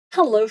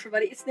Hello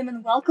everybody, it's Nim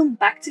and welcome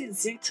back to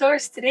Zoo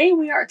Tours. Today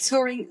we are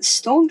touring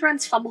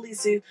Stonedrent Family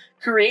Zoo,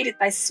 created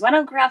by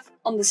Swanograph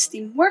on the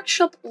Steam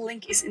Workshop.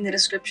 Link is in the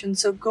description,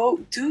 so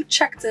do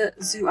check the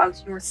zoo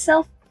out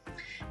yourself.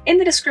 In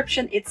the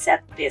description it said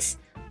this: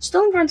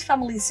 Stonedrent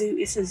Family Zoo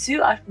is a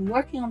zoo I've been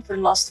working on for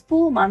the last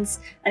 4 months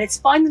and it's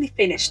finally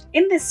finished.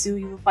 In this zoo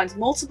you will find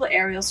multiple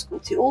areas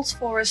called the Old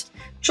Forest,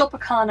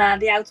 Tropicana,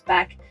 the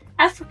Outback,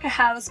 Africa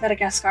House,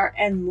 Madagascar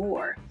and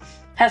more.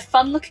 Have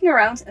fun looking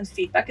around and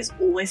feedback is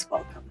always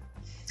welcome.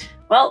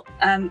 Well,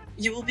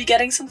 you will be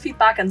getting some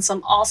feedback and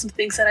some awesome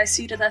things that I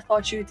see that I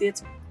thought you did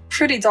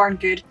pretty darn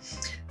good.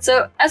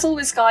 So as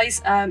always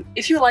guys,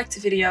 if you liked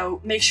the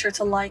video, make sure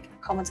to like,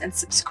 comment and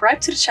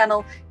subscribe to the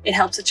channel. It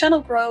helps the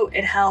channel grow,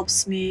 it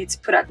helps me to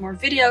put out more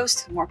videos,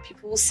 so more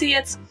people will see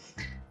it.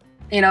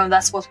 You know,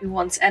 that's what we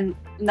want. And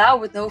now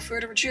with no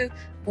further ado,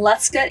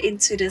 let's get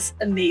into this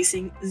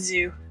amazing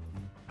zoo.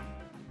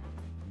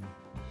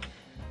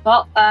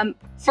 Well,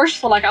 first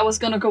of all, I was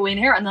gonna go in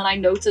here and then I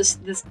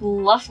noticed this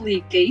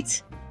lovely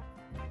gate,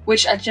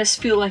 which I just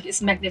feel like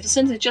is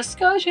magnificent. It just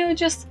goes, you know,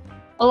 just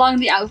along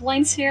the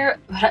outlines here,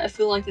 but I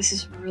feel like this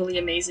is really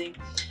amazing.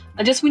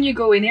 And just when you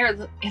go in here,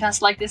 it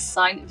has like this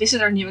sign,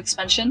 visit our new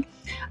expansion.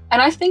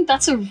 And I think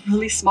that's a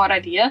really smart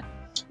idea,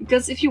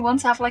 because if you want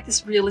to have like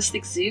this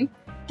realistic zoo,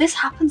 this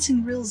happens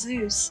in real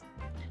zoos.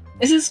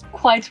 This is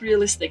quite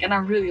realistic and I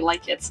really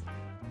like it.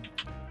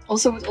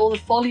 Also with all the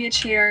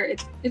foliage here,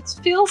 it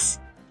feels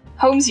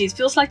homey. It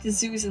feels like the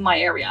zoo is in my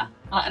area,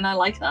 and I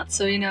like that.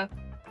 So, you know,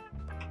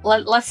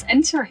 let's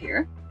enter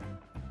here.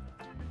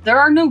 There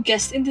are no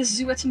guests in this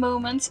zoo at the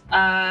moment.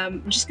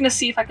 I'm just gonna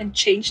see if I can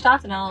change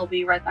that, and I'll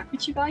be right back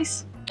with you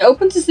guys.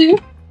 Open the zoo.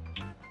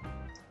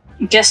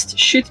 Guests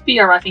should be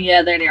arriving.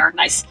 Yeah, there they are.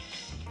 Nice.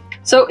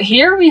 So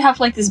here we have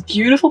like this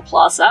beautiful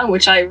plaza,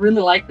 which I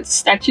really like, with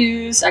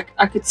statues.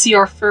 I could see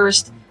our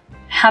first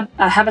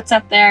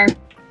habitat there.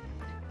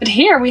 But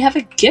here we have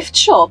a gift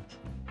shop.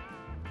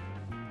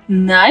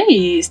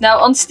 Nice. Now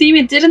on Steam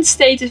it didn't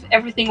state if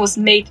everything was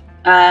made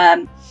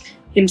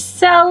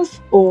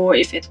himself or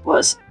if it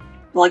was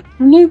like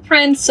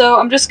blueprint, so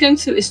I'm just going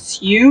to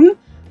assume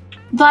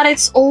that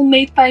it's all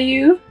made by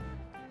you.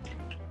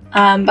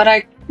 But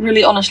I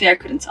really honestly I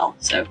couldn't tell.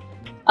 So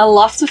I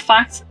love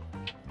the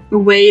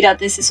way that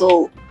this is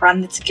all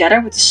branded together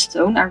with the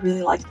stone. I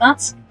really like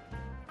that.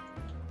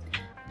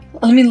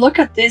 I mean, look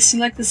at this.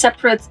 You like the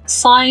separate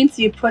signs,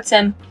 you put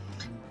them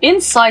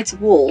inside the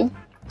wall,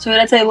 so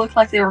that they look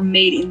like they were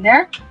made in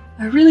there.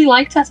 I really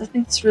like that. I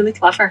think it's really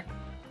clever.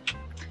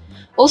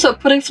 Also,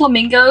 putting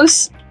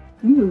flamingos.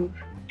 Ooh.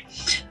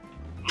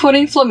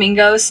 Putting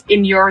flamingos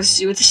in your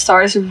zoo at the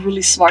start is a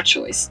really smart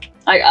choice.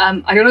 I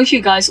don't know if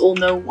you guys all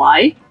know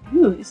why.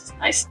 Ooh, this is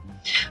nice.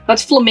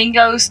 But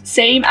flamingos,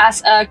 same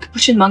as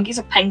capuchin monkeys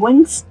or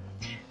penguins,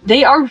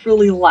 they are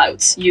really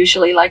loud.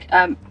 Usually, like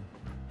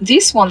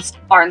these ones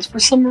aren't for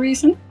some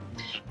reason,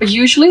 but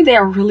usually they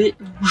are really,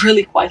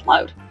 really quite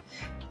loud.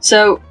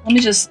 So let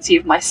me just see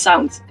if my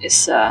sound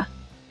is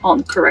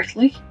on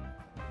correctly.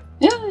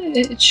 Yeah,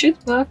 it should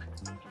work.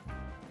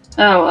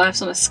 Oh, I have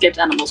some escaped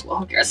animals. Well,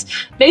 who cares?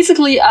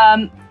 Basically,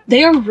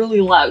 they are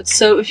really loud.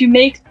 So if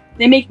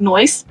they make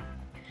noise,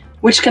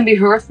 which can be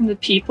heard from the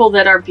people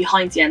that are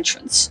behind the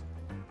entrance.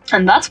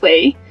 And that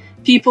way,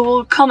 people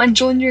will come and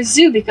join your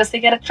zoo because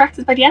they get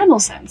attracted by the animal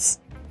sounds.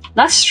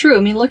 That's true.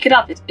 I mean, look it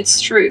up. It's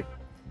true.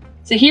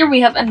 So here we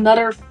have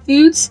another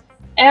food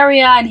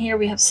area, and here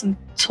we have some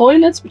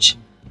toilets, which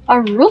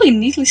are really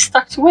neatly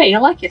tucked away. I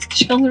like it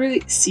because you can't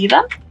really see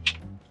them.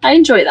 I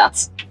enjoy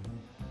that.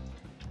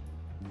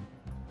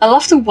 I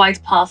love the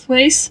white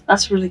pathways.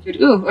 That's really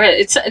good. Ooh,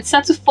 it's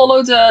set to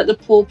follow the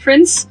paw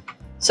prints.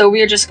 So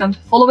we are just going to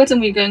follow it,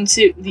 and we're going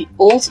to the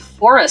Old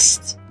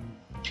Forest,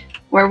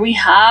 where we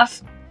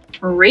have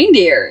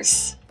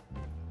reindeers.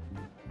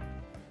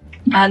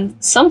 And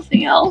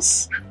something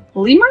else.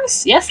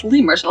 Lemurs? Yes,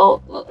 lemurs.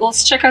 Well,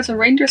 let's check out the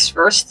reindeers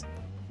first.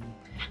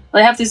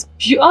 They have this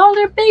oh,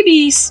 they're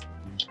babies!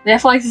 They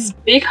have like this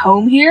big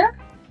home here,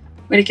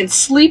 where they can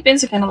sleep in,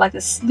 so kind of like the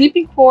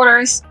sleeping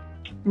quarters.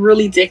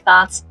 Really dig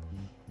that.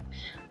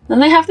 Then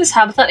they have this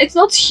habitat. It's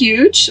not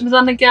huge, but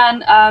then again,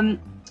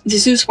 the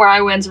zoos where I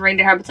went, the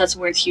reindeer habitats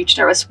weren't huge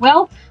there as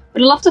well.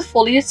 But I love the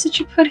foliage that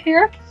you put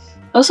here.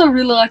 I also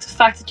really like the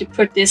fact that you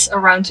put this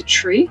around the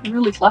tree.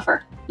 Really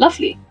clever.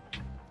 Lovely.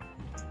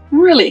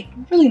 Really,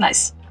 really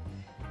nice.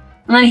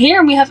 And then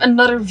here we have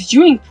another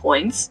viewing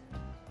point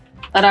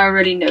that I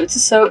already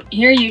noticed. So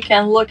here you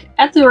can look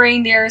at the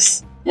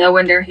reindeers, you know,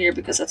 when they're here,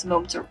 because at the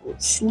moment they're all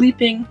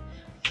sleeping.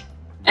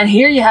 And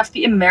here you have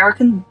the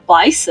American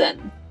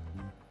bison.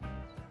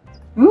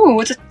 Ooh,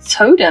 with a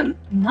totem.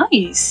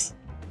 Nice.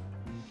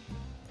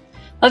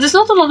 Now there's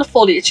not a lot of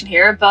foliage in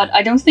here, but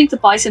I don't think the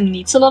bison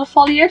needs a lot of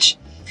foliage.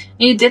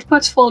 And you did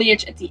put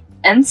foliage at the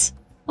end,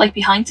 like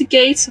behind the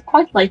gate, so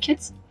quite like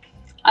it.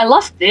 I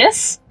love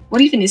this.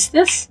 What even is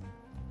this?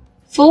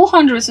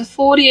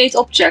 448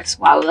 objects.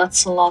 Wow,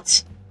 that's a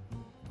lot.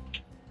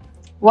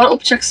 What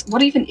objects?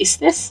 What even is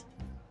this?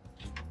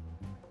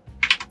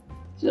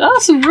 Oh,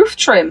 it's a roof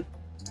trim.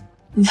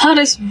 That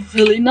is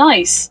really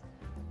nice.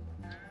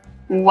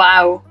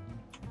 Wow.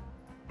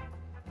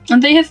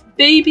 And they have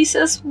babies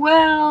as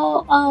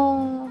well.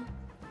 Oh.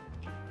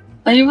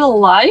 Are you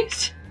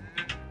alive?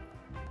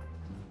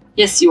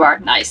 Yes, you are.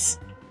 Nice.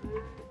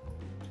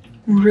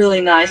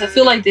 Really nice. I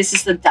feel like this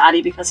is the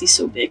daddy because he's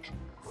so big.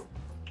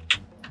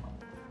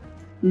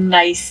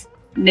 Nice.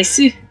 Nice.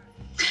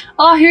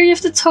 Oh, here you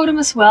have the totem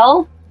as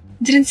well.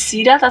 Didn't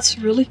see that. That's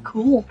really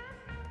cool.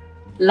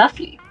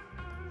 Lovely.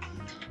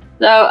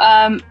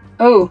 So,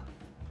 oh.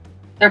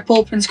 Their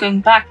paw print's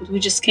going back, but we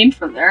just came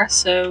from there.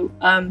 So,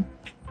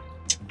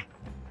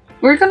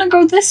 we're gonna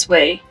go this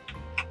way.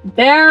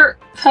 Bear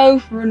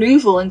Cove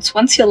Renewal in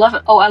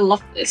 2011. Oh, I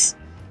love this.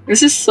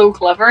 This is so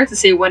clever to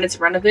say when it's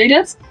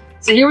renovated.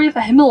 So here we have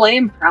a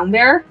Himalayan brown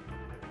bear.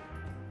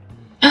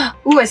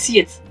 Oh, I see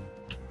it.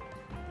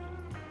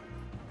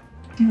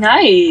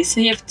 Nice.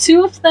 So you have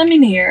 2 of them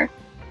in here.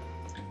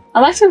 I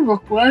like the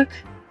rock work.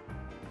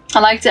 I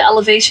like the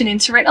elevation in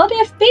terrain. Oh, they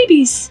have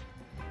babies.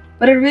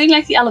 But I really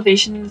like the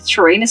elevation in the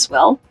terrain as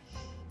well.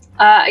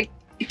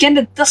 Again,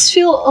 it does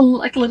feel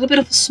like a little bit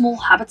of a small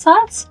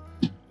habitat.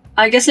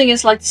 I'm guessing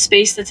it's like the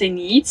space that they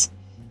need.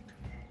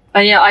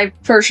 But yeah, I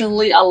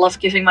love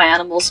giving my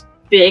animals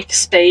big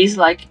space,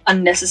 like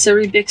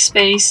unnecessary big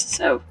space.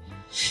 So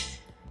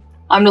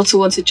I'm not the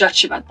one to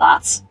judge about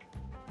that.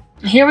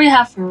 Here we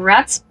have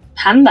red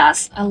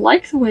pandas. I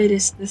like the way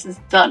this is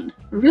done.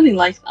 I really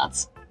like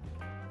that.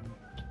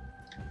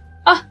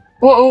 Ah,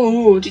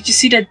 whoa, did you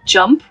see that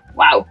jump?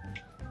 Wow.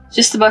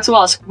 Just about to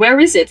ask, where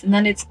is it? And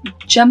then it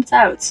jumped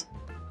out.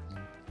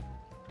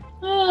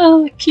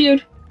 Oh,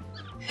 cute.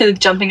 The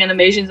jumping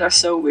animations are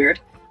so weird.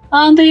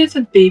 And they have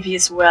a baby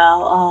as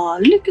well. Oh,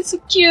 look, it's so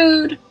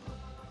cute.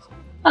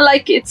 I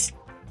like it.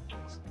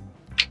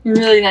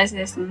 Really nice.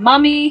 Nice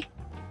mommy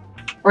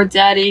or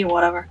daddy,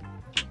 whatever.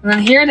 And then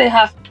here they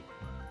have...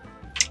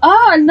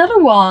 Ah, another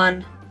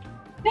one.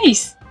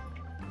 Nice.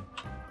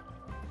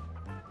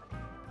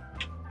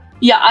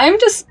 Yeah, I'm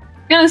just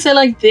gonna say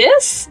like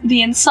this.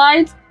 The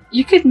inside,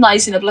 you could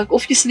nice it up. Like,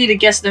 obviously the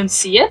guests don't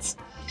see it.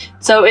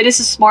 So it is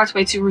a smart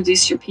way to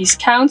reduce your piece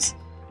count.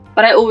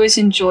 But I always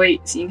enjoy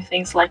seeing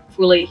things like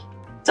fully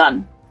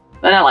done.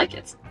 But I like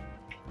it.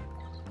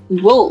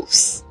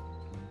 Wolves.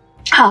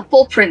 Ah,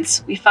 paw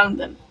prints. We found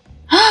them.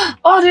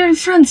 Oh, they're in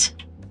front.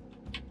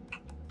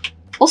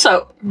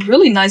 Also,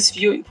 really nice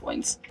viewing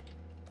points.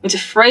 With the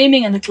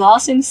framing and the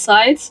glass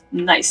inside.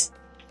 Nice.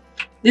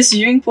 This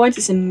viewing point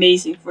is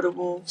amazing for the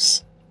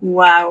wolves.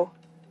 Wow.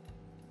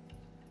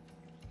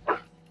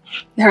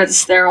 They had to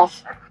stare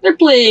off. They're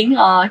playing.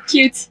 Ah,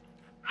 cute.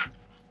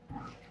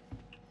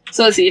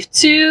 So let's see, if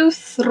 2,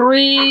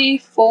 3,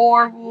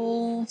 4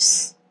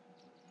 wolves.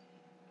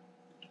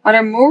 Are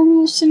there more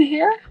wolves in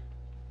here?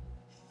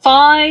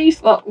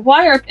 5.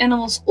 Why are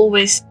animals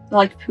always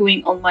like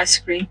pooing on my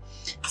screen?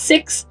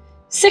 6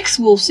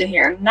 wolves in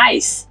here.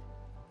 Nice.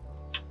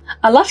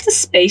 I love the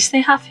space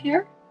they have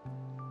here.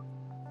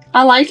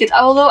 I like it.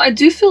 Although I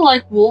do feel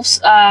like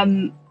wolves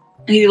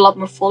need a lot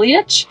more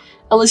foliage.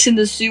 At least in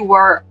the zoo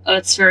where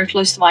it's very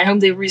close to my home,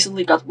 they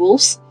recently got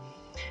wolves.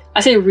 I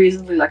say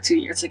recently, like 2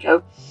 years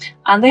ago.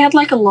 And they had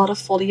like a lot of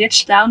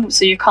foliage down,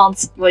 so you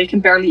can't, well, you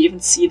can barely even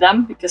see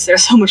them because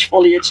there's so much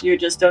foliage, you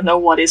just don't know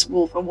what is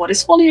wolf and what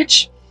is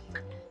foliage.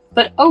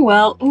 But oh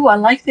well. Ooh, I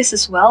like this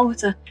as well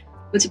with the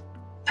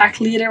pack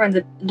leader and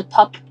the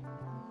pup.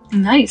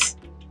 Nice.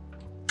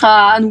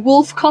 And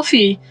wolf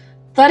coffee.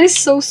 That is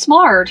so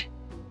smart.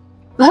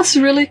 That's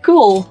really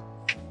cool.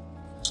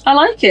 I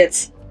like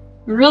it.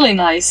 Really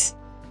nice.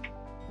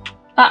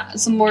 Ah,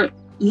 some more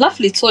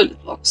lovely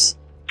toilet blocks.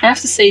 I have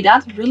to say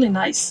that, really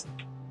nice.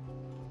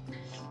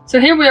 So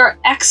here we are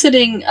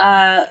exiting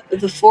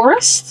the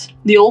forest,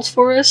 the old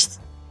forest.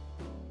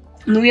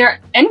 And we are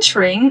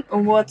entering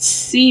what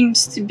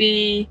seems to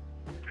be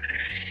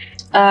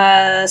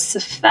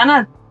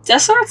Savannah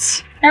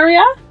Desert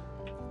area.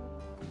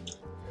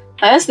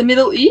 That's the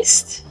Middle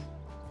East.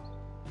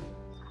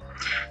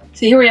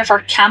 So here we have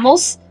our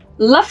camels.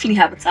 Lovely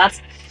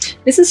habitat.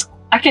 This is,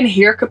 I can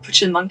hear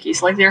capuchin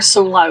monkeys, like they're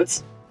so loud.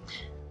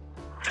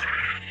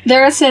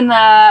 There's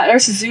a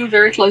zoo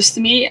very close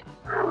to me,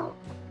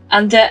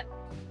 and the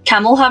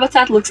camel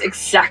habitat looks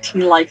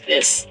exactly like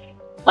this.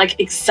 Like,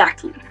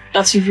 exactly.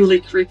 That's really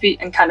creepy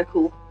and kind of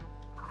cool.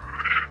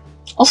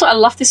 Also, I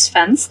love this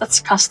fence. That's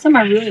custom.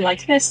 I really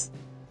like this.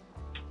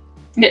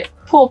 Okay,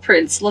 paw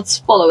prints. Let's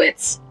follow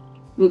it.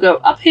 We'll go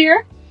up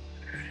here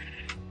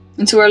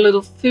into our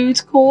little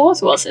food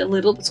court. Well, it's a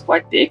little, but it's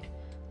quite big.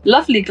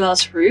 Lovely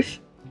glass roof.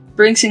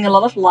 Brings in a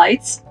lot of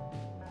light.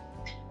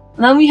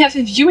 And then we have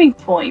a viewing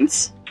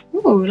point.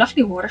 Ooh,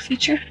 lovely water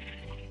feature.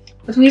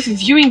 But we have a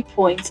viewing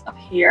point up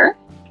here,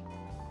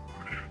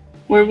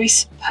 where we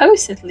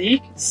supposedly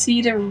could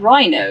see the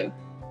rhino.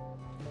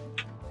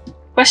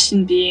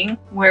 Question being,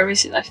 where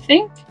is it, I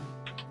think?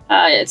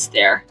 Yeah, it's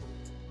there.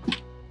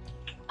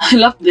 I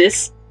love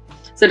this,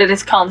 so that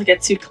it can't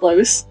get too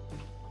close.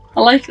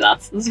 I like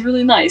that, that's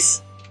really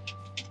nice.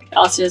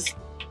 I'll just...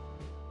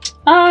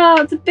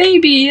 Ah, the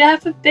baby! I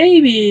have a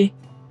baby!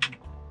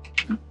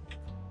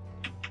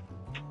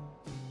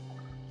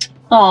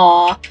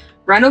 Aww,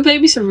 Rhino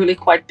babies are really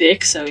quite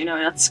big, so you know,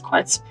 that's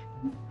quite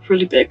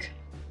really big.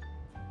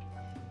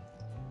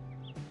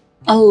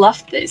 I love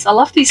this. I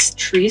love these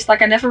trees.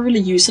 Like, I never really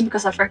use them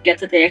because I forget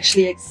that they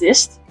actually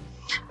exist.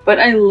 But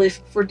I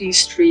live for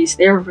these trees.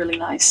 They're really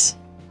nice.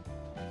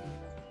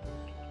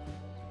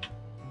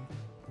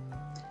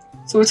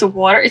 So with the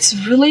water, it's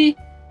really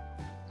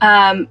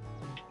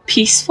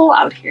peaceful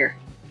out here.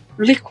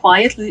 Really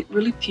quiet,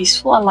 really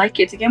peaceful. I like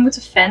it. Again with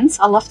the fence.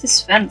 I love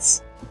this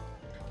fence.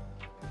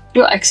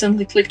 You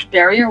accidentally clicked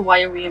barrier.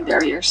 Why are we in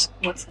barriers?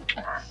 What's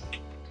that?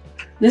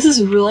 This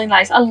is really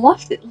nice. I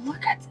loved it.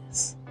 Look at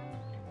this.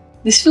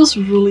 This feels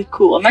really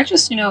cool. I might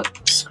just, you know,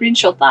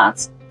 screenshot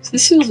that.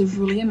 This feels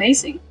really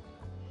amazing.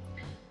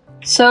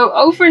 So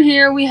over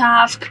here we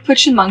have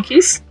capuchin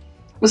monkeys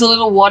with a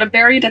little water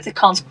barrier that they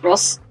can't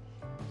cross.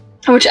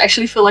 Which I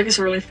actually feel like is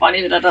really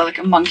funny that like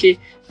a monkey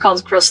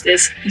can't cross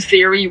this. In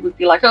theory, you would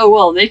be like, oh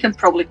well, they can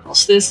probably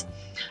cross this.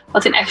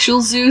 But in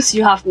actual zoos,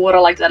 you have water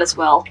like that as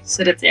well,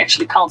 so that they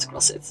actually can't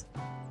cross it.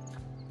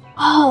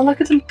 Oh,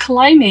 look at them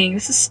climbing.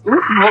 This is...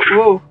 Ooh, whoa,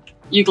 whoa.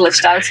 You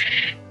glitched out.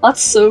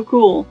 That's so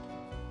cool.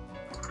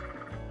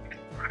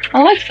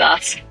 I like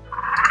that.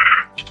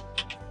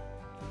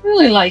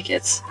 Really like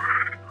it.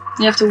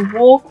 You have the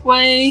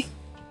walkway.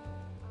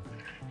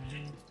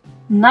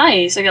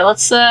 Nice. Okay,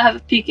 let's have a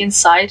peek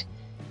inside.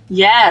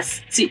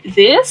 Yes. See,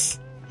 this?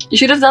 You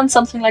should have done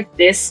something like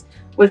this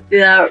with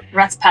the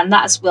rat panda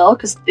as well,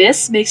 because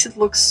this makes it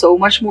look so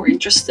much more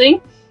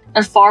interesting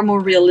and far more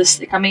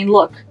realistic. I mean,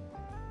 look.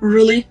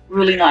 Really,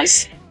 really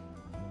nice.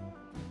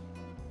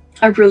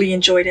 I really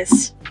enjoy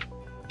this.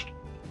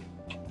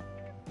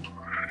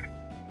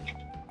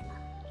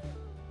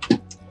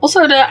 Also,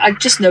 I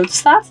just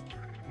noticed that.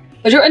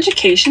 But your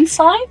education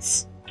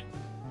signs,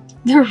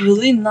 they're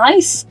really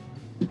nice.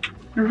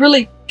 They're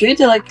really good.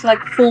 They're like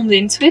formed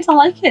into it. I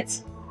like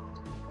it.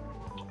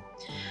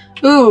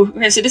 Ooh,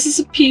 okay, so this is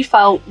a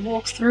P-file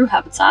walkthrough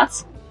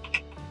habitat.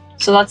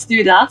 So let's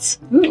do that.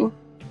 Ooh.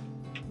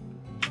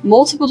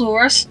 Multiple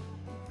doors.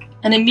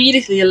 And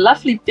immediately a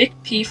lovely big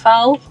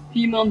P-file,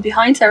 female, and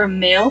behind her a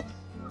male.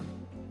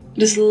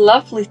 This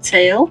lovely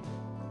tail.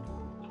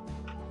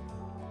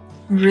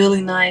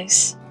 Really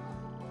nice.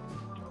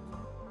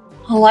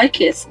 I like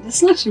it.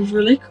 This looks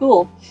really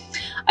cool.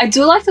 I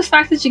do like the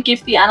fact that you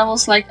give the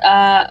animals like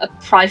a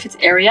private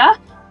area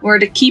where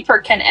the keeper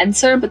can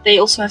enter, but they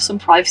also have some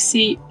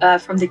privacy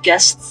from the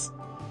guests.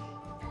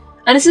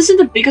 And this isn't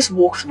the biggest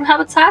walkthrough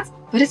habitat,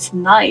 but it's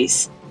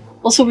nice.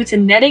 Also with the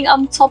netting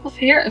on top of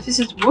here, if this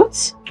is wood,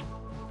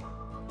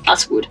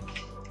 that's wood.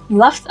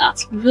 Love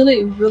that.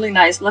 Really, really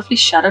nice. Lovely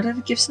shadow that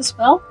it gives as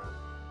well.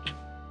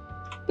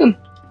 Boom.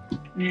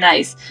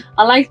 Nice.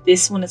 I like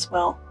this one as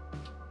well.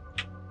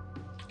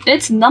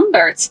 It's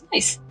numbered.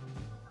 Nice.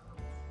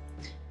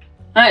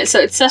 Alright, so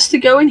it says to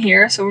go in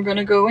here, so we're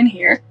gonna go in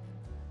here.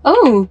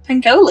 Oh,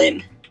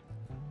 pangolin.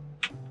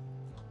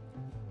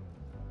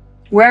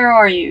 Where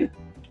are you?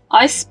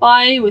 I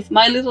spy with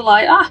my little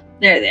eye. Ah,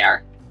 there they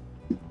are.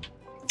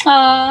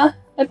 Ah,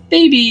 a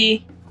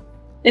baby.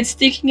 It's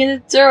digging in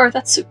the dirt.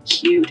 That's so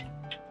cute.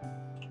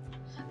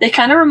 They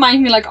kind of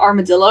remind me like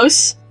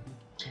armadillos.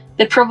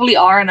 They probably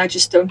are, and I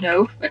just don't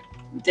know. But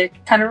they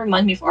kind of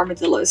remind me of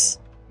armadillos.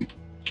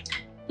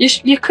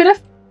 You could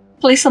have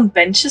placed some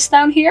benches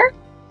down here.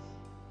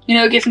 You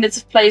know, given it's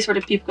a place where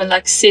the people can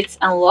like sit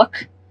and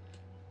look.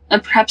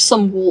 And perhaps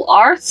some wall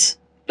art.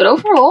 But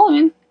overall, I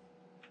mean,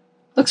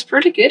 looks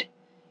pretty good.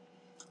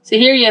 So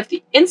here you have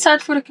the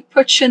inside for the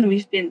capuchin.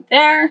 We've been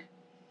there.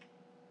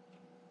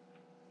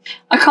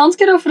 I can't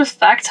get over the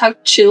fact how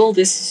chill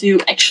this zoo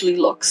actually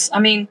looks. I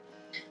mean,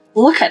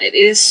 look at it.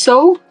 It is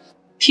so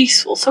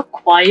peaceful, so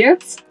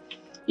quiet.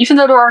 Even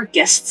though there are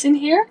guests in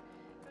here,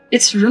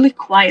 it's really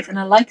quiet. And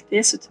I like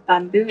this with the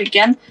bamboo.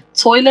 Again,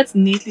 toilet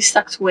neatly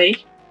tucked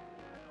away.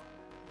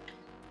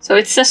 So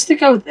it says to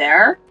go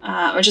there.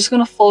 I'm just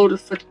going to follow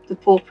the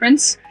paw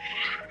prints.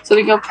 So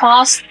we go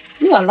past...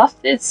 Ooh, I love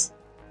this.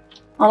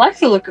 I like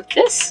the look of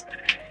this.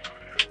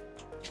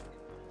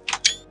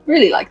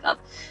 Really like that.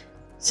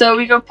 So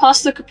we go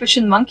past the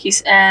capuchin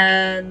monkeys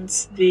and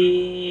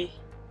the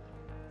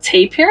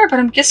tapir, but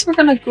I guess we're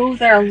gonna go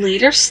there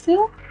later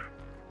still.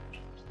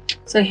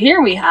 So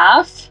here we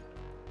have...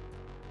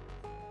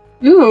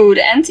 Ooh,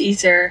 the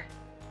anteater.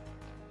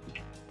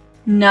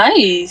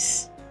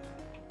 Nice.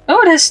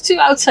 Oh, it has 2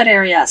 outside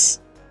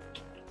areas.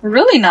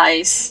 Really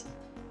nice.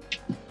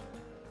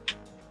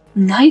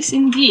 Nice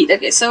indeed.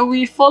 Okay, so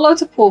we follow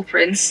the paw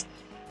prints.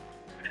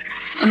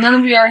 And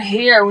then we are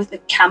here with the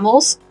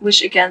camels,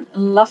 which again,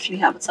 lovely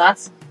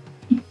habitat.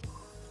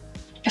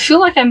 I feel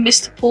like I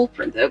missed the paw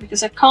print though,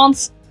 because I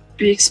can't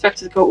be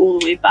expected to go all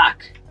the way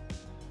back.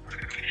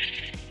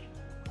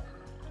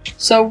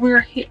 So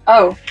we're here.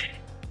 Oh.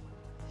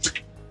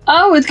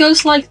 Oh, it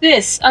goes like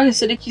this. Oh,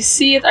 so did you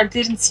see it? I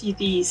didn't see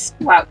these.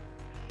 Wow.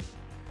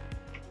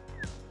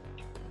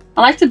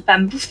 I like the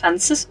bamboo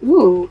fences.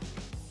 Ooh.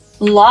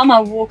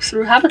 Llama walk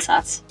through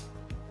habitat.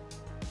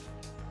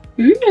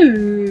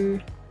 Ooh.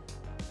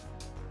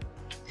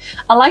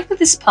 I like that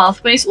this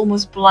pathway is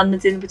almost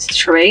blended in with the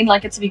terrain.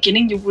 Like at the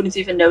beginning you wouldn't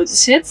even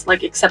notice it,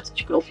 like except that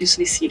you can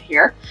obviously see it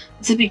here.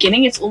 At the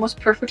beginning it's almost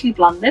perfectly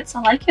blended.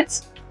 I like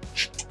it.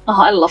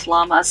 Oh, I love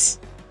llamas.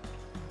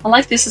 I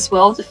like this as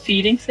well, the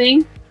feeding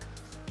thing.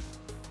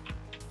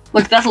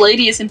 Look, that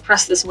lady is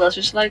impressed as well.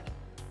 She's like,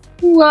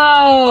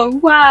 whoa,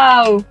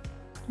 wow.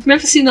 I've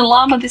never seen a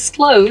llama this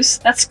close.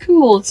 That's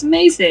cool, it's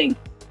amazing.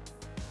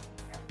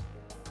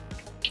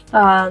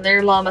 There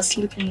are llamas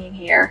looking in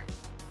here.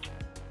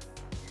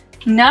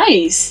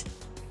 Nice.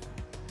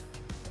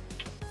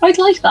 I'd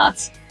like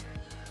that.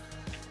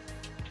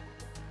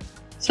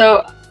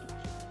 So,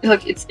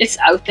 look, it's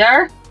out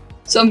there.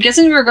 So I'm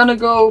guessing we're gonna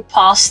go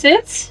past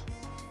it.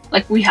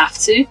 Like, we have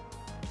to.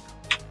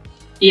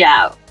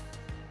 Yeah.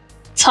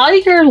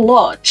 Tiger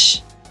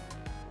Lodge.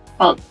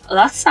 Well,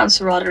 that sounds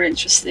rather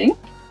interesting.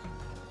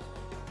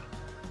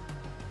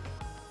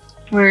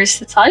 Where is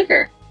the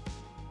tiger?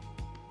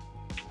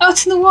 Oh,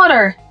 it's in the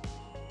water!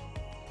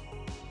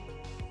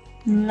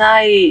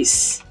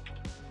 Nice.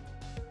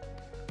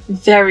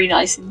 Very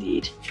nice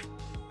indeed.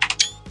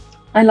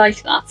 I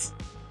like that.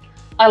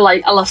 I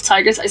love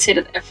tigers. I say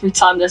that every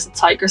time there's a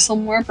tiger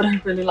somewhere, but I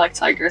really like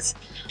tigers.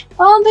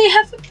 Oh, they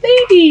have a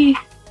baby!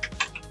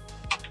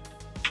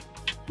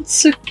 It's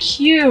so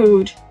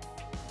cute.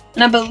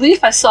 And I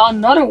believe I saw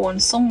another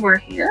one somewhere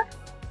here.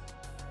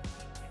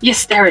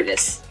 Yes, there it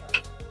is.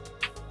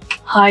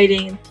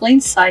 Hiding in plain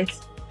sight.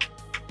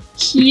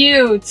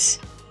 Cute.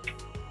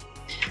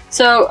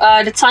 So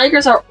the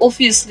tigers are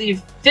obviously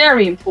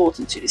very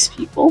important to these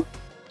people.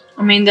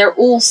 I mean, they're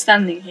all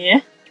standing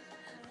here.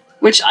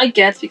 Which I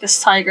get because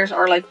tigers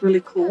are like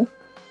really cool.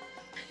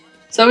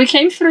 So we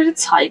came through the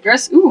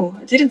tigers. Ooh,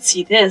 I didn't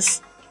see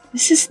this.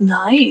 This is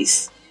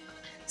nice.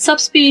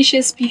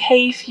 Subspecies,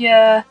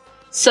 behavior,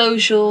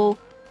 social,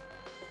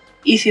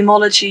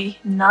 etymology.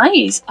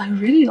 Nice. I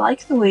really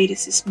like the way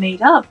this is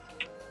made up.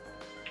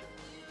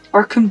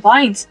 Or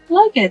combined. I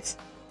like it.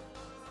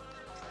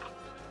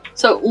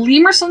 So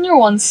lemurs on your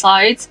one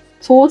side,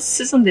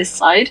 tortoises on this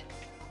side.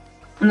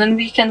 And then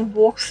we can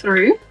walk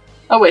through.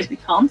 Oh wait, we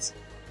can't.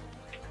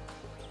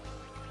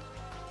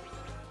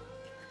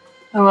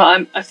 Oh,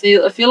 well, I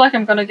feel like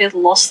I'm gonna get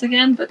lost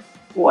again, but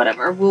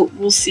whatever.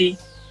 We'll see.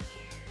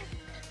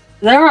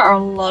 There are a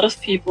lot of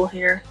people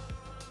here.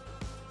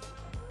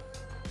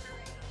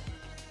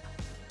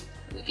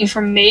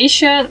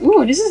 Information.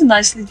 Ooh, this is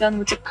nicely done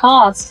with the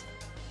cards.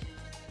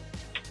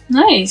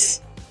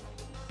 Nice.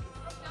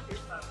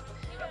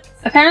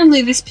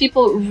 Apparently, these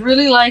people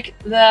really like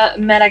the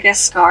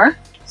Madagascar.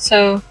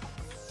 So,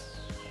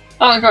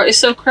 oh my god, it's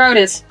so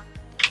crowded.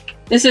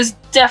 This is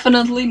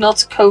definitely not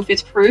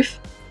COVID-proof.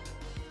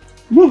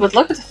 Ooh, but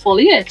look at the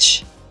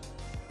foliage.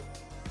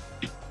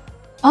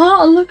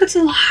 Oh, look at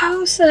the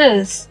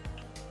houses.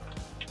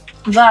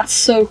 That's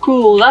so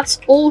cool.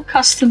 That's all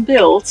custom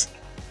built.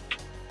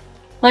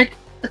 Like,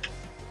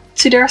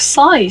 to their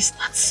size.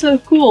 That's so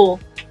cool.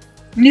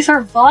 And these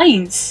are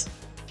vines.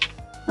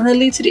 And they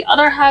lead to the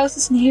other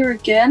houses in here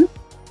again.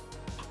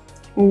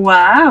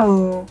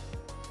 Wow.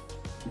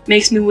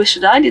 Makes me wish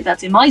that I did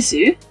that in my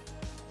zoo.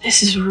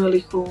 This is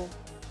really cool.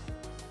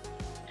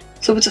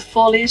 So with the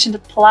foliage and the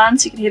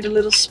plants, you can hear the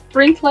little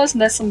sprinklers,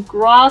 and there's some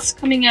grass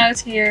coming out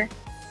here.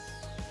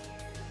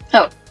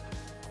 Oh,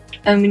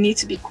 and we need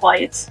to be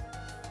quiet.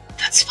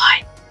 That's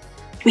fine.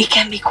 We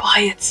can be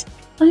quiet.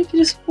 I can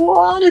just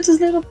wow, it's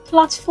this little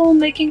platform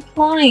making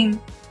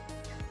climb.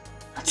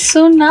 That's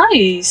so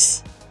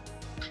nice.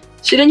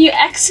 Shouldn't you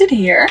exit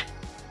here?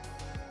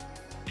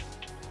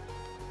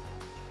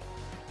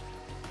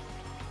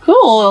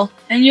 Cool.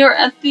 And you're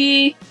at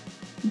the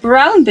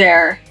brown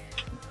bear.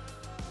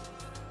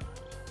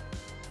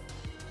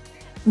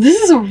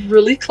 This is a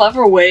really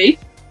clever way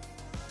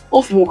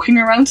of walking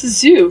around the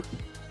zoo.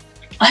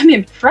 I'm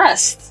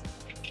impressed.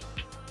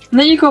 And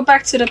then you go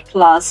back to the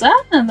plaza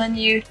and then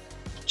you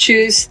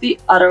choose the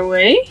other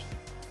way.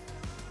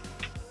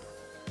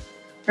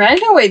 Right?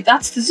 No, wait,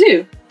 that's the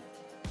zoo.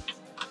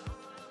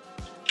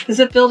 Because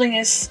that building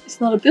is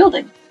not a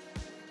building.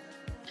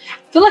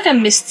 I feel like I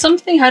missed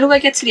something. How do I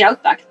get to the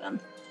outback then?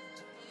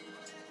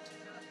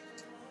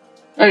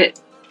 Okay.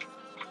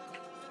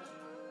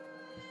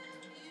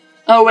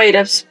 Oh wait,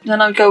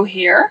 then I'll go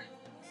here.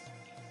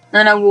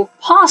 Then I walk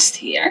past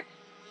here.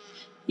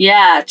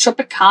 Yeah,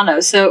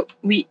 Tropicano. So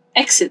we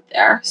exit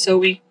there. So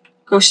we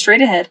go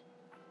straight ahead.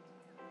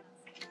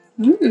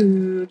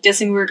 Ooh,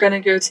 guessing we're gonna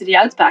go to the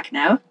outback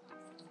now.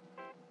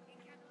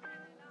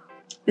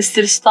 This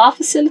to the staff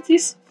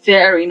facilities.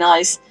 Very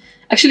nice.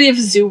 Actually, if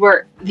a zoo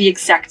were the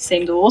exact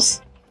same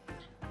doors.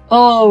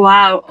 Oh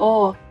wow.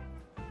 Oh,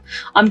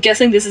 I'm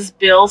guessing this is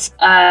built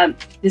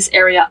this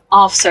area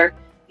after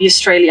the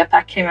Australia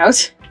pack came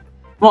out.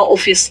 Well,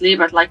 obviously,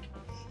 but like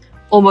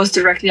almost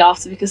directly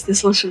after, because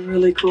this looks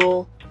really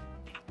cool.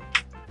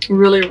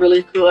 Really,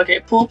 really cool.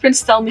 Okay, paw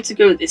prints tell me to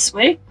go this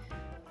way.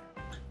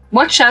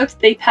 Watch out,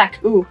 they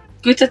pack. Ooh,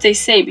 good that they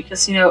say,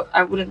 because, you know,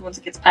 I wouldn't want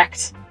to get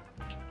packed.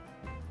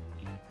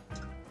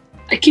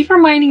 I keep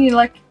reminding you,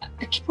 like,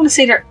 I keep wanting to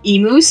say they're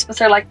emus, but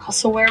they're like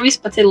cassowaries,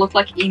 but they look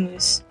like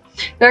emus.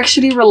 They're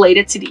actually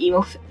related to the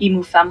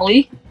emu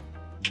family.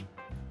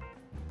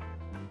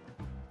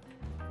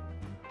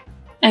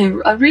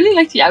 And I really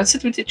like the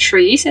outset with the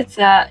trees. It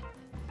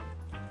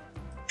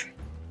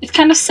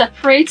kind of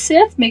separates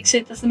it,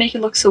 doesn't make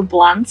it look so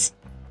bland.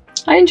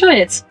 I enjoy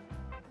it.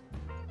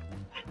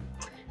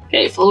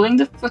 Okay, following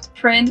the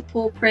footprint, the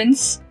paw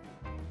prints.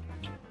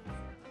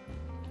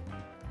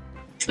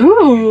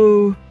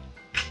 Ooh,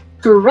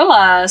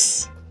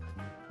 gorillas.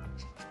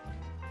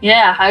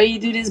 Yeah, how you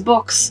do this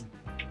box?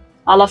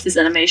 I love this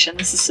animation.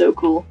 This is so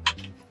cool.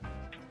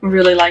 I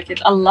really like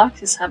it. I love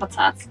this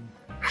habitat.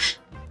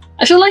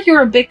 I feel like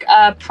you're a big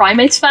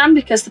primates fan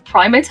because the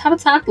primate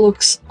habitat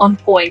looks on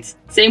point.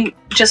 Same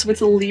just with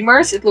the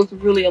lemurs, it looked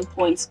really on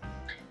point.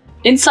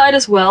 Inside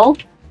as well.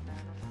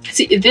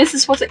 See, this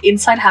is what the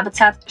inside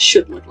habitat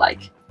should look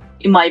like,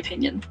 in my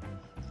opinion.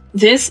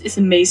 This is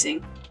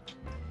amazing.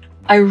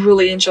 I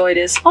really enjoy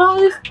this. Oh,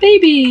 they have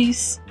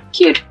babies!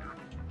 Cute.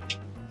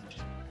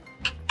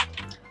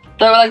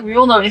 Though, like we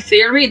all know, in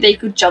theory, they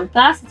could jump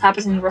that. It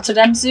happens in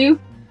Rotterdam Zoo.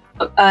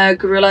 A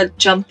gorilla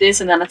jumped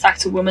this and then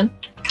attacked a woman.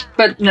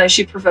 But no,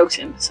 she provoked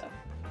him, so.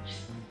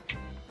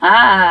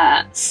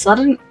 Ah,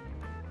 Southern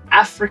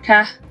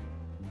Africa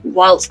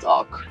wild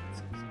dog.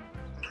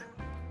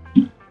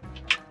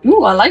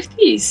 Ooh, I like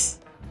these.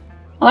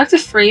 I like the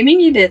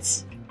framing you did.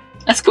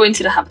 Let's go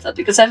into the habitat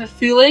because I have a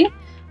feeling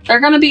they're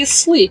gonna be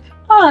asleep.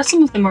 Ah,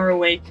 some of them are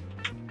awake.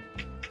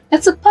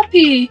 It's a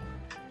puppy.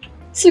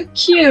 So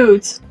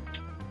cute.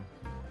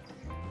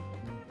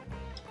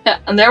 Yeah,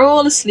 and they're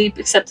all asleep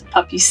except the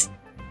puppies.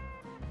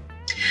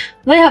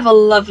 They have a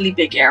lovely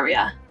big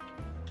area.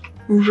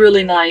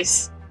 Really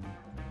nice.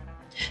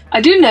 I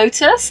do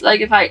notice,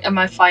 like if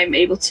I'm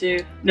able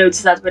to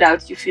notice that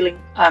without you feeling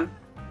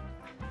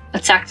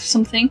attacked or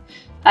something,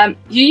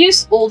 you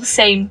use all the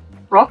same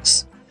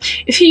rocks.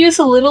 If you use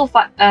a little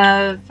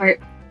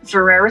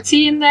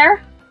variety in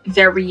there,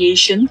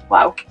 variation,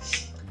 wow,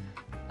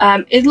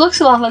 it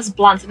looks a lot less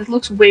blunt and it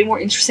looks way more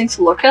interesting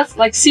to look at.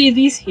 Like, see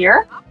these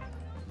here?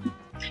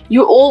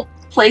 You all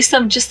place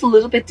them just a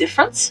little bit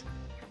different.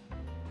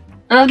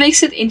 And that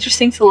makes it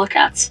interesting to look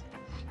at.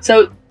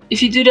 So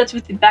if you do that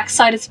with the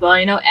backside as well,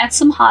 you know, add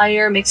some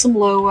higher, make some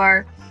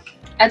lower,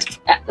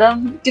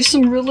 give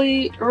some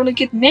really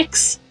good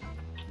mix.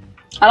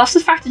 I love the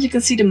fact that you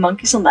can see the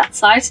monkeys on that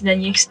side, and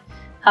then you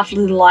have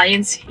little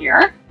lions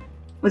here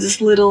with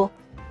this little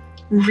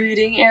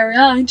reading area.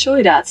 I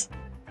enjoy that.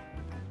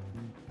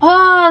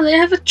 Oh, they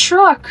have a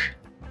truck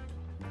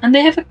and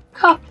they have a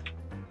cup.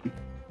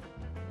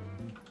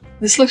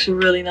 This looks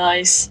really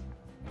nice.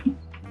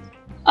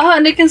 Oh,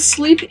 and they can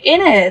sleep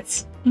in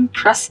it.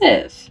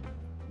 Impressive.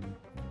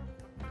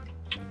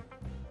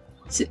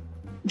 So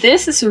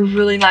this is a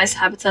really nice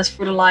habitat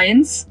for the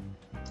lions.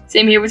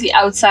 Same here with the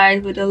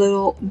outside with a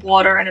little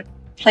water and a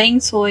playing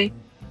toy.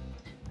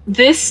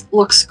 This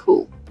looks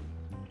cool.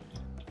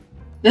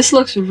 This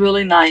looks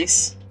really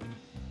nice.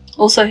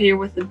 Also here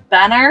with the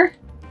banner.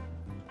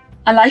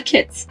 I like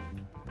it.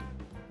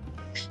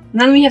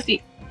 And then we have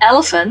the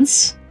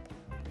elephants.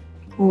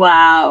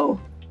 Wow.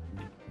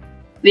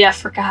 The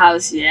Africa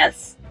house,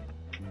 yes.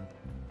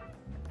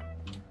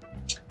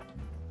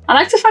 I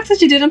like the fact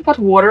that you didn't put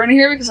water in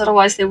here because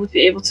otherwise they would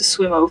be able to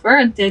swim over,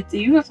 and they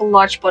do have a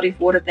large body of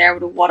water there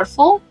with a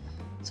waterfall.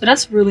 So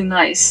that's really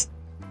nice.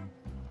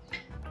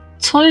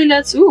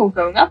 Toilets, ooh,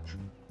 going up.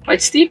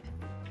 Quite steep.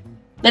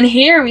 Then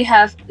here we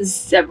have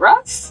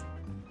zebras.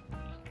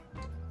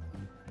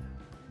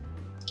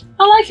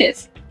 I like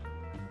it.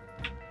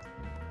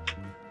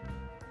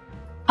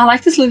 I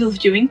like this little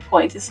viewing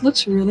point. This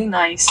looks really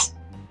nice.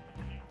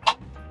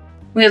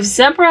 We have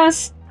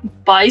zebras,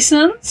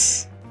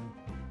 bisons.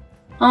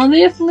 Oh,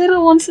 they have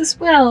little ones as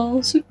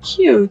well. So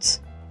cute.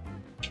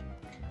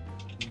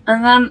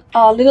 And then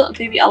little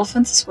baby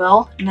elephants as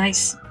well.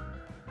 Nice.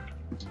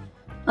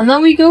 And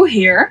then we go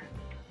here.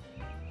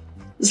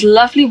 This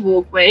lovely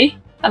walkway.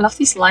 I love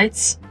these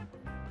lights.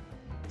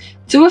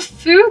 To a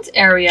food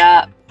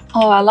area.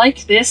 Oh, I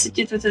like this. It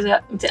did with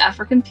the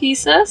African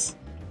pieces.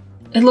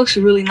 It looks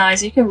really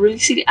nice. You can really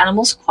see the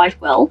animals quite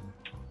well.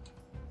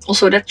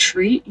 Also that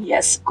tree.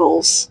 Yes,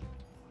 goals.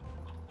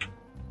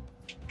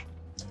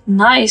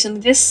 Nice.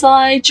 And this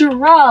side,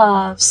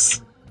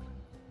 giraffes.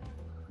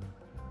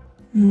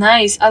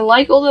 Nice. I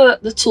like all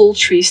the tall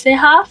trees they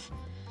have.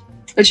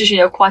 Which is, you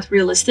know, quite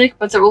realistic.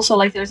 But they're also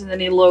like there isn't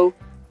any low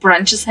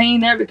branches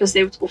hanging there because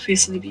they would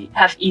obviously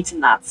have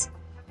eaten that.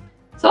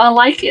 So I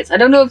like it. I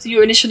don't know if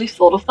you initially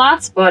thought of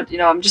that, but, you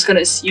know, I'm just going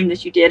to assume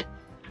that you did.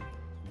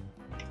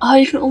 Oh,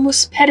 you can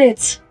almost pet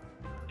it.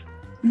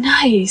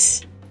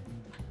 Nice.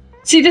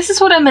 See, this is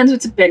what I meant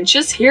with the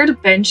benches. Here, the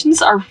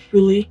benches are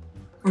really,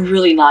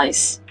 really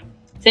nice.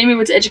 Same here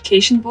with the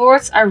education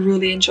boards. I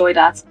really enjoy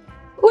that.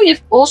 Oh, you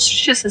have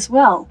ostriches as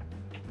well.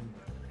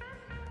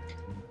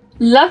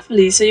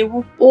 Lovely. So you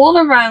walk all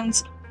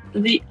around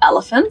the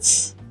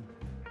elephants.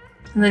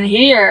 And then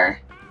here.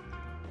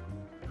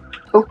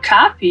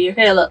 Okapi.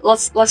 Okay,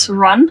 let's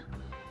run.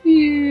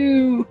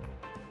 Ew.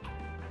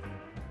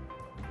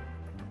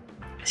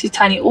 I see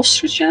tiny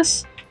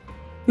ostriches.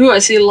 Ooh, I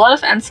see a lot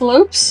of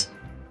antelopes.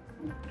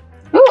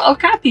 Ooh,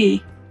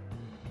 okapi.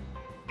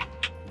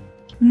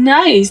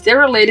 Nice, they're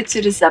related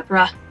to the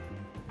zebra.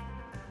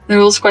 They're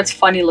also quite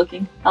funny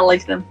looking. I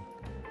like them.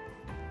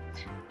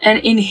 And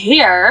in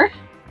here,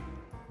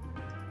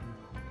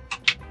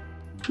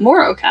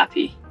 more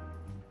okapi.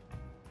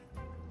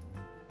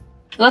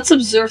 Let's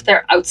observe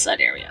their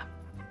outside area.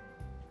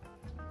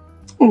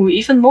 Ooh,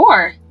 even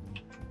more.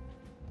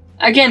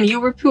 Again, you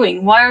were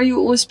pooing. Why are you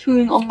always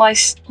pooing on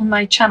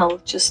my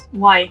channel? Just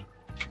why?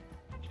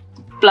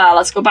 Blah,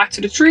 let's go back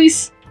to the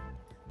trees.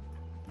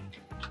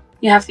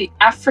 You have the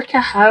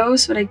Africa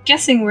house, but I'm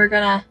guessing we're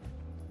gonna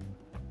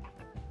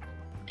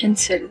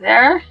enter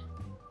there.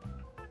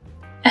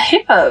 A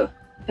hippo.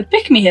 A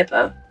pygmy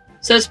hippo.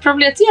 So it's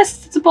probably at, yes,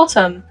 it's at the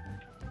bottom.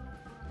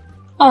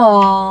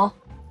 Aww.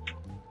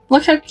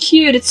 Look how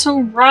cute, it's so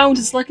round,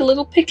 it's like a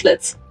little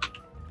piglet.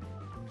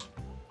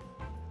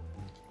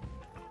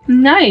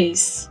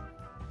 Nice.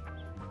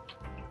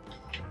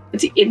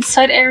 But the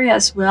inside area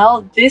as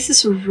well, this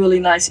is a really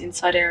nice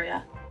inside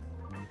area.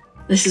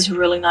 This is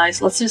really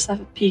nice. Let's just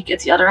have a peek at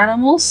the other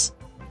animals.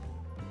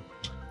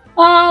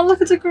 Oh,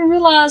 look at the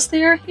gorillas,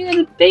 they're here,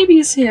 the baby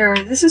is here.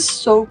 This is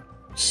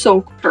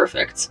so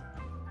perfect.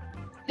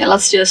 Yeah,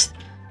 let's just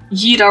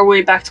yeet our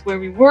way back to where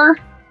we were.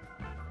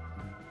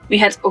 We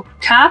had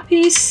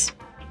okapis.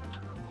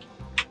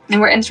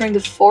 And we're entering the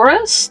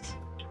forest.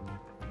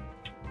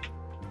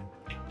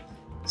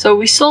 So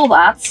we saw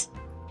that.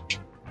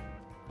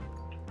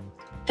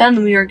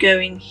 Then we are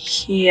going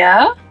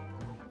here.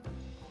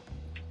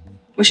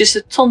 Which is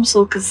the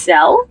Thomsel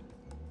gazelle.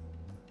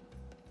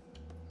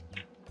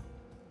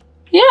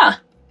 Yeah.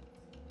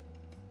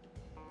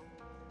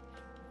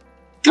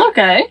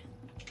 Okay.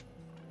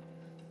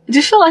 I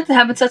do feel like the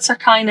habitats are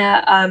kind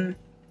of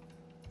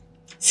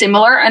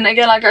similar, and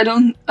again, like I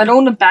don't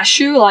want to bash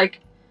you. Like,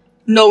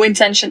 no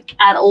intention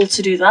at all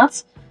to do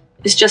that.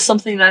 It's just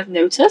something that I've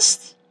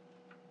noticed.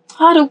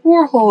 Ah, the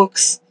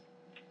warhawks.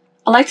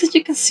 I like that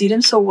you can see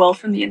them so well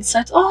from the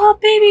inside. Oh,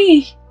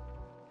 baby.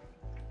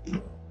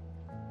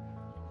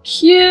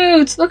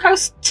 Cute. Look how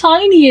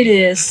tiny it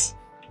is.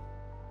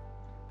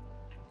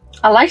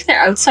 I like their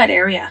outside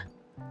area.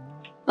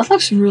 That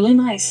looks really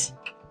nice.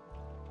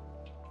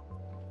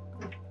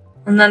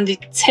 And then the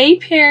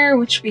tapir,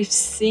 which we've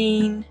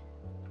seen.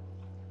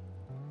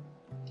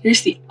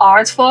 Here's the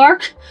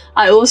aardvark.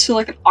 I always feel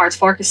like an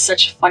aardvark is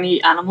such a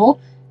funny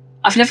animal.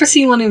 I've never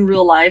seen one in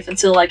real life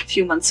until like a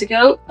few months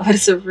ago, but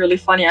it's a really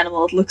funny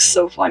animal. It looks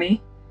so funny.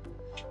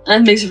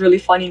 And it makes really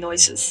funny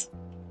noises.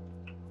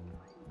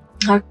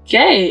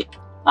 Okay.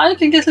 Oh, you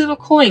can get little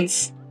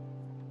coins.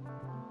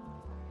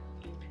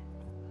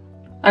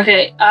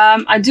 Okay,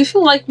 I do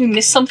feel like we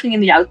missed something in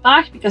the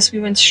outback because we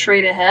went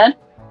straight ahead.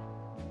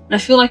 And I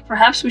feel like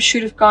perhaps we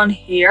should have gone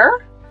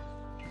here.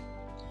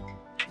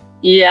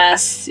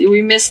 Yes,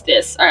 we missed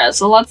this. Alright,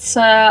 so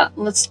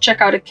let's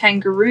check out a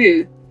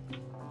kangaroo.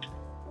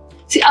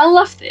 See, I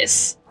love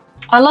this.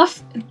 I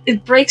love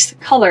it breaks the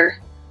color.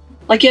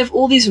 Like you have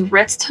all these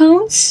red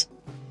tones,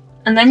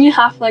 and then you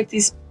have like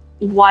these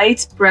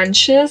white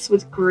branches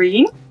with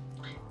green.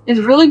 It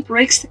really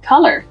breaks the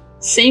color.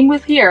 Same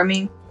with here. I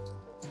mean,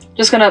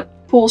 just gonna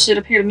pull shit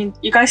up here. I mean,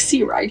 you guys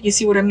see, right? You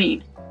see what I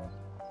mean?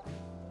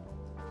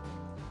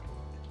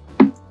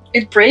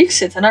 It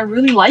breaks it, and I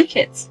really like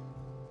it.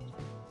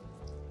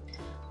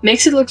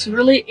 Makes it look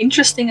really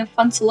interesting and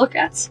fun to look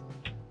at.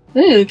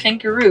 Ooh,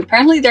 kangaroo.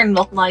 Apparently they're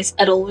not nice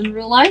at all in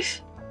real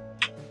life.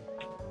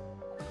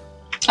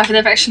 I've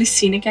never actually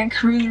seen a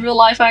kangaroo in real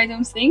life, I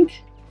don't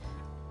think.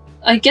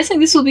 I'm guessing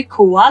this will be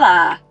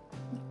koala.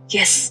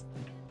 Yes.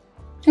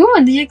 Ooh,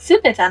 and the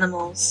exhibit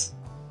animals.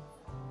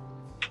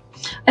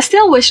 I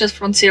still wish that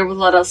Frontier would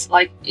let us,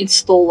 like,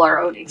 install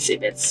our own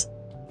exhibits.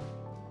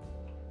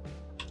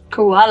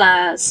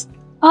 Koalas.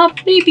 Oh,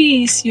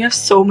 babies! You have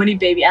so many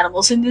baby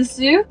animals in this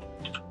zoo.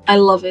 I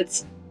love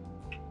it.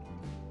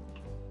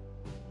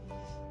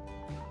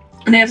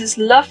 And they have this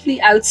lovely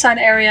outside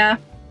area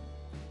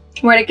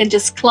where they can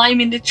just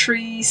climb in the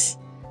trees.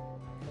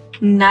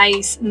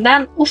 Nice. And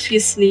then,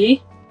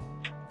 obviously,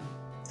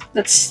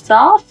 that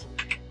stuff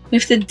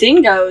with the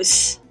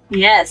dingoes.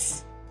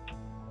 Yes.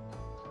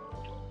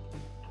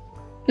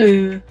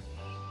 Ooh.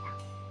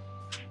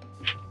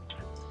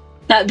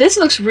 Now, this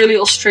looks really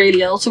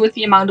Australian, also with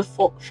the amount of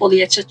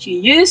foliage that you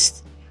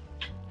used.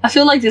 I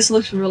feel like this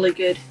looks really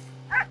good.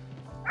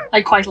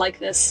 I quite like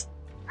this.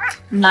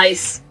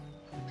 Nice.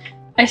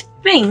 I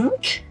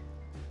think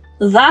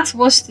that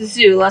was the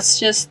zoo. Let's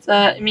just,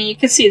 I mean, you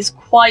can see it's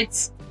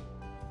quite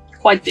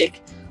big.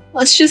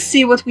 Let's just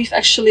see what we've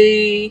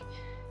actually...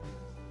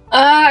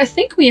 I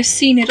think we have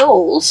seen it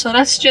all, so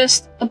let's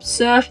just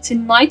observe it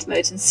in night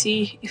mode and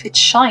see if it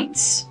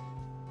shines.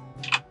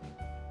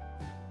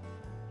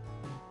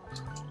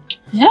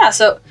 Yeah,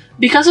 so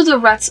because of the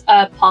red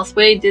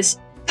pathway, this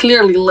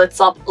clearly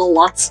lit up a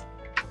lot.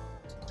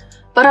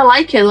 But I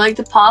like it, like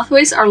the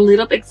pathways are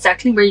lit up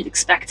exactly where you'd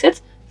expect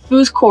it.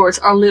 Food courts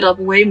are lit up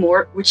way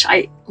more, which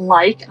I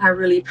like, and I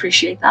really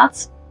appreciate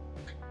that.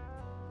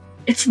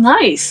 It's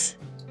nice.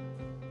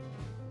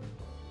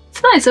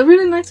 Nice, I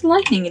really like the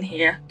lighting in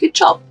here. Good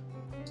job.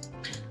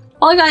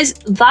 Well guys,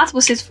 that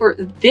was it for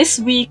this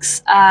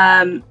week's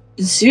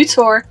zoo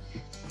tour.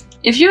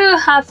 If you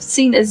have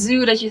seen a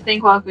zoo that you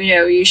think, well, you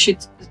know, you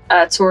should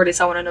tour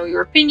this, I want to know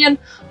your opinion.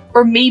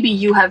 Or maybe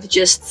you have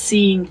just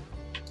seen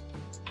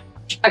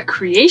a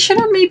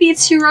creation, or maybe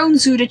it's your own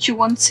zoo that you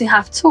want to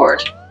have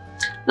toured.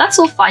 That's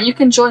all fine. You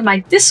can join my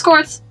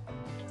Discord.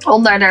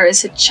 On there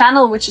is a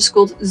channel which is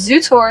called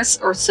Zoo Tours,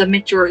 or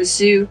Submit Your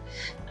Zoo.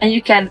 And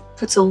you can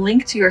put a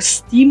link to your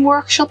Steam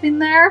workshop in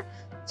there,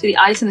 to the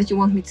item that you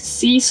want me to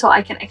see, so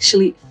I can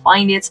actually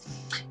find it.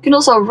 You can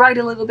also write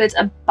a little bit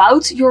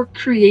about your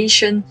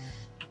creation.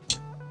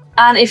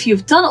 And if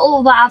you've done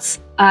all that,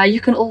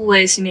 you can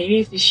always, you know,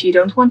 if you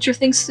don't want your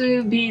things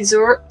to be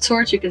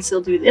toured, you can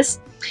still do this.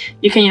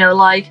 You can, you know,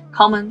 like,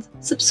 comment,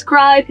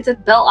 subscribe, hit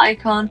that bell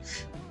icon.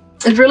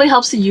 It really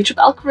helps the YouTube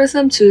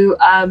algorithm to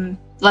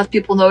let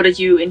people know that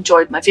you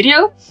enjoyed my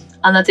video,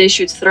 and that they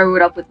should throw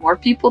it up with more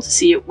people to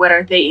see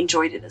whether they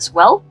enjoyed it as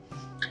well.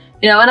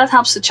 You know, and that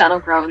helps the channel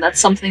grow, and that's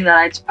something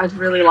that I'd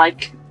really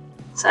like.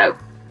 So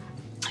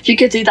if you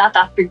could do that,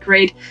 that'd be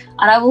great.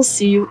 And I will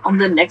see you on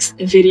the next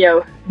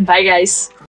video. Bye guys.